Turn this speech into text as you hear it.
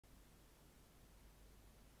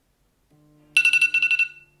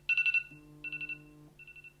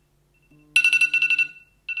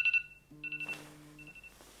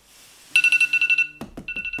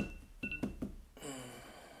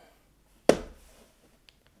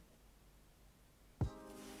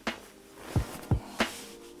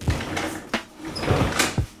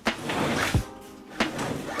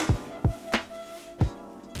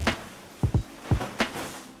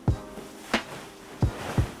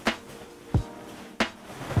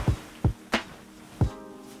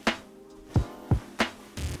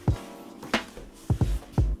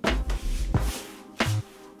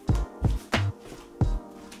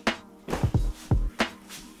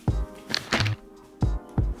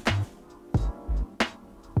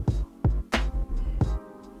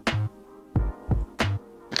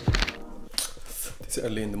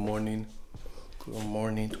early in the morning. Good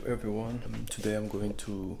morning to everyone. Today I'm going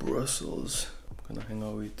to Brussels. I'm gonna hang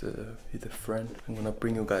out with a friend. I'm gonna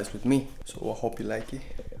bring you guys with me. So I hope you like it.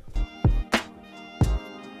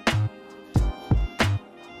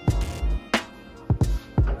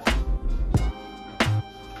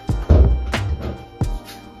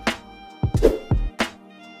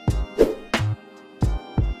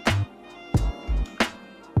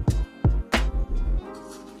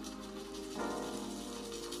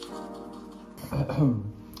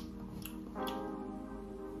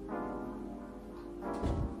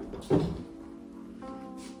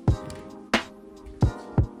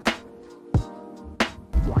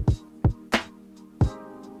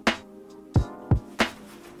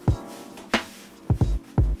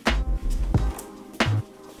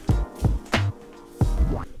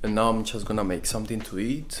 And now I'm just gonna make something to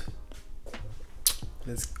eat.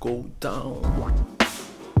 Let's go down.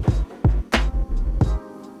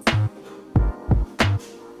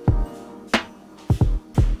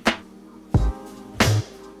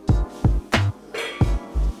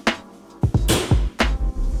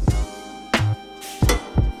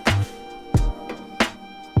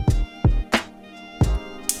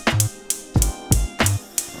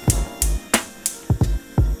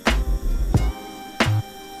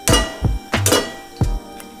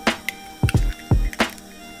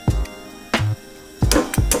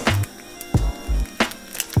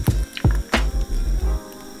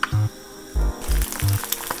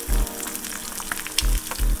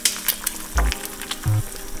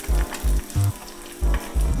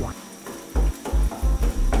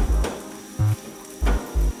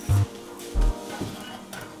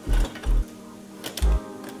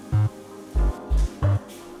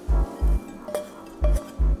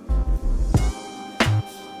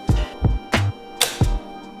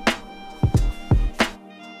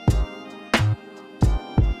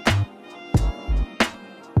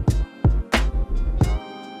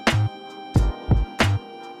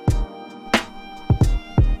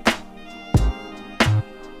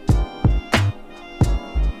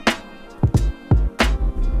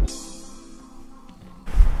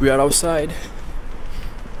 We are outside.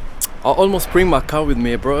 I almost bring my car with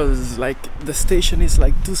me, bro. It's like the station is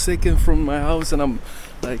like 2 seconds from my house, and I'm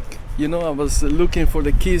like, you know, I was looking for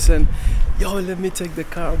the keys and yo, let me take the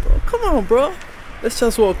car, bro. Come on, bro. Let's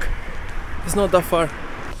just walk. It's not that far.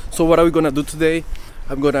 So what are we gonna do today?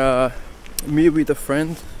 I'm gonna meet with a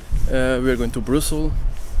friend. We're going to Brussels.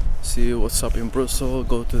 See what's up in Brussels.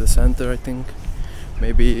 Go to the center, I think.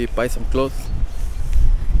 Maybe buy some clothes.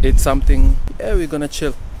 Eat something. Yeah, we're gonna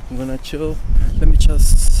chill. I'm gonna chill. Let me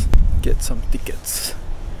just get some tickets.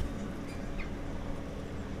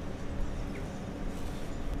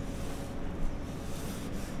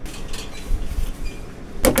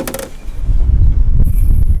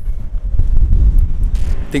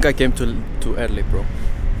 I think I came too early, bro.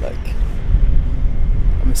 Like,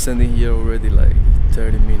 I'm standing here already like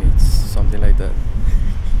 30 minutes, something like that.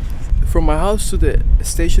 From my house to the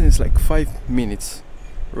station is like 5 minutes,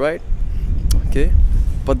 right? Okay.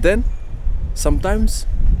 But then sometimes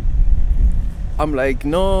I'm like,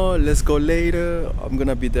 no, let's go later, I'm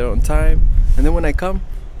gonna be there on time. And then when I come,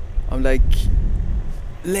 I'm like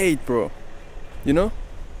late, bro, you know.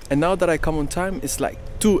 And now that I come on time, it's like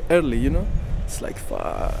too early, you know. It's like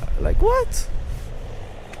like what?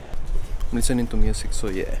 I'm listening to music, so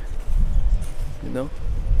yeah, you know,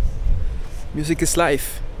 music is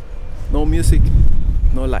life. No music,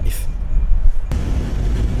 no life.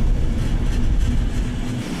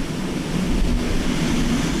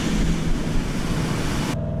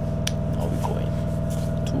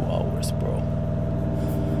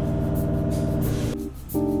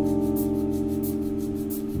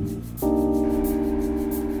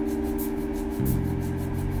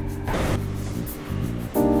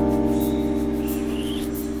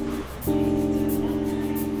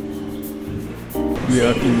 We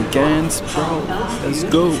are in Ghent, bro. Let's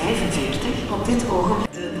go. Op dit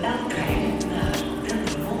ogenblik de meldtrein naar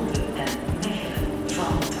Dendermonde en Mechelen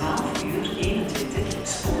van 12:21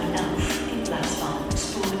 spoor 11 in plaats van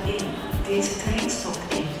spoor 1. Deze trein stopt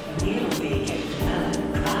in Nederwegen,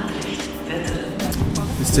 Mellen, Kwaadrecht, Wetteren.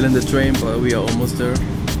 We're still in the train, but we are almost there.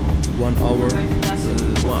 1 hour,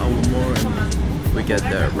 1 hour more, and we get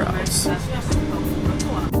there, routes.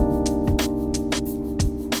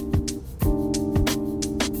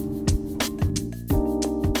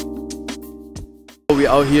 We're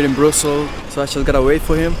out here in Brussels, so I just gotta wait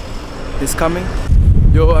for him. He's coming.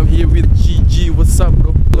 Yo, I'm here with GG. What's up,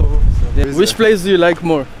 bro? Hello. Yeah. Which place do you like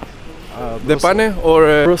more? The Pane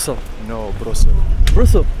or Brussels? No, Brussels.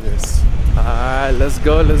 Brussels? Yes. Let's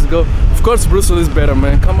go, let's go. Of course Brussels is better,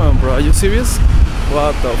 man. Come on, bro. Are you serious?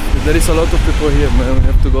 What the f, there is a lot of people here, man. We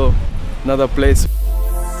have to go another place.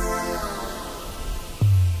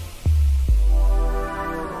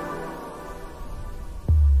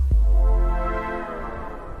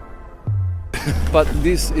 But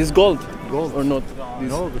this is gold. Gold Or not? This.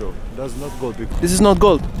 No, bro. That's not gold. This is not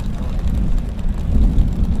gold.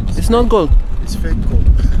 It's not gold. It's fake gold.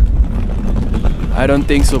 I don't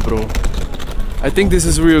think so, bro. I think this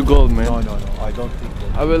is real gold, man. No. I don't think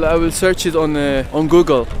gold. I will search it on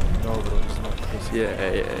Google. No, bro. It's not.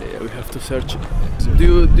 Yeah. We have to search it.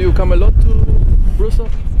 Do you come a lot to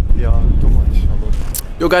Brussels? Yeah, too much. A lot.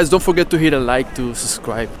 Yo, guys, don't forget to hit a like, to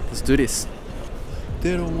subscribe. Let's do this.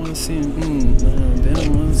 They don't want to see. They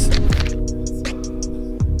don't want to see.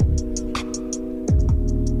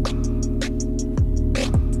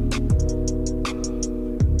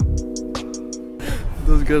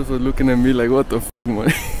 Those girls were looking at me like, what the f,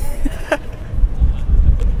 man?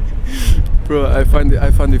 Bro, I find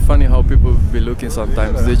it funny how people be looking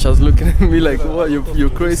sometimes. Yeah. They just looking at me like, what? You're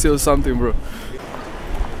crazy or something, bro.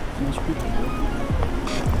 Much people, bro.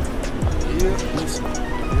 Here, listen.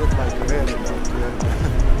 Here, like really,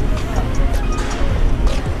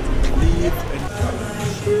 leave and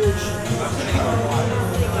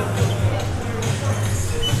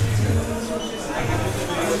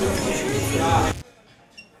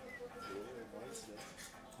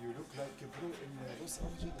you look like a bro in Los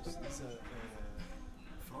Angeles. It's a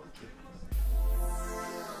front.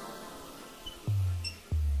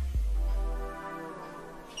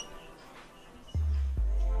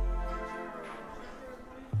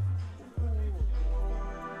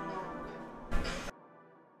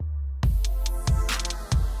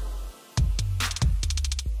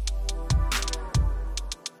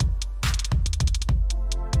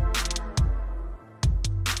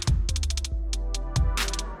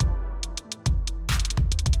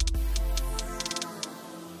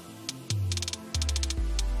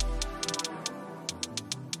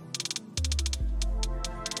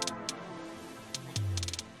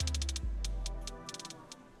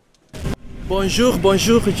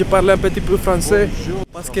 Bonjour, je parle un petit peu français. Bonjour.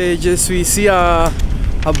 Parce que je suis ici à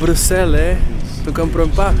Bruxelles, eh? Tu comprends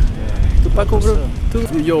pas? Tu pas comprends?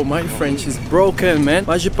 Yo, my French is broken, man.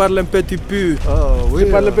 Moi je parle un petit peu. Oui,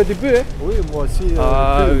 Tu parles un petit peu, eh? Oui, moi aussi.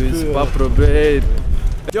 Oui, c'est pas problème.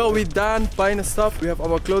 Yo, we done buying stuff. We have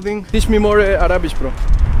our clothing. Teach me more Arabic, bro.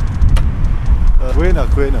 Buena.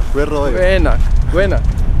 Buena.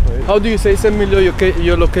 How do you say? Send me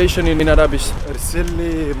your location in Arabic. ارسل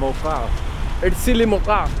لي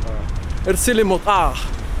موقع. Ersili Moqah.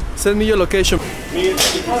 Send me your location.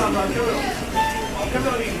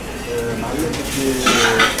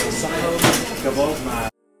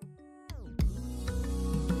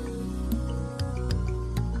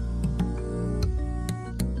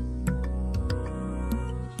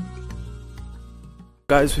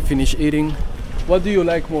 Guys, we finished eating. What do you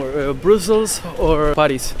like more, Brussels or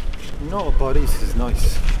Paris? No, Paris is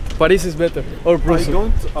nice. Paris is better, or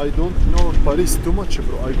Brussels? I don't know Paris too much,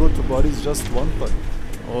 bro. I go to Paris just one time.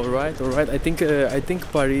 All right. I think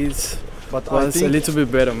Paris But was a little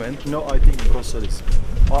bit better, man. No, I think Brussels.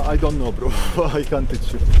 I don't know, bro. I can't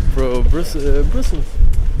teach you. Bro, Brussels.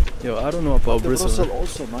 Yo, I don't know about Brussels. Brussels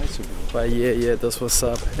also nice, bro. But yeah, that's what's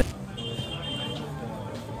up.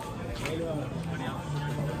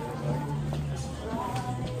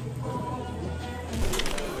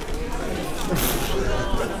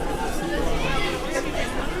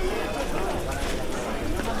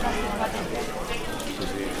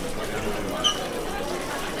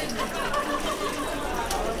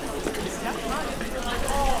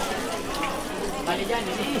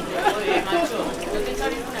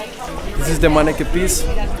 This is the mannequin piece.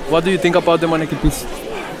 What do you think about the mannequin piece?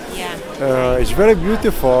 It's very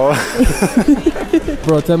beautiful.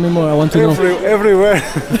 Bro, tell me more. I want to know. Everywhere.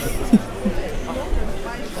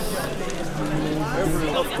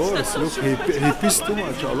 Of course, look, he pissed too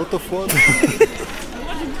much. A lot of water.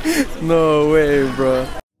 No way, bro.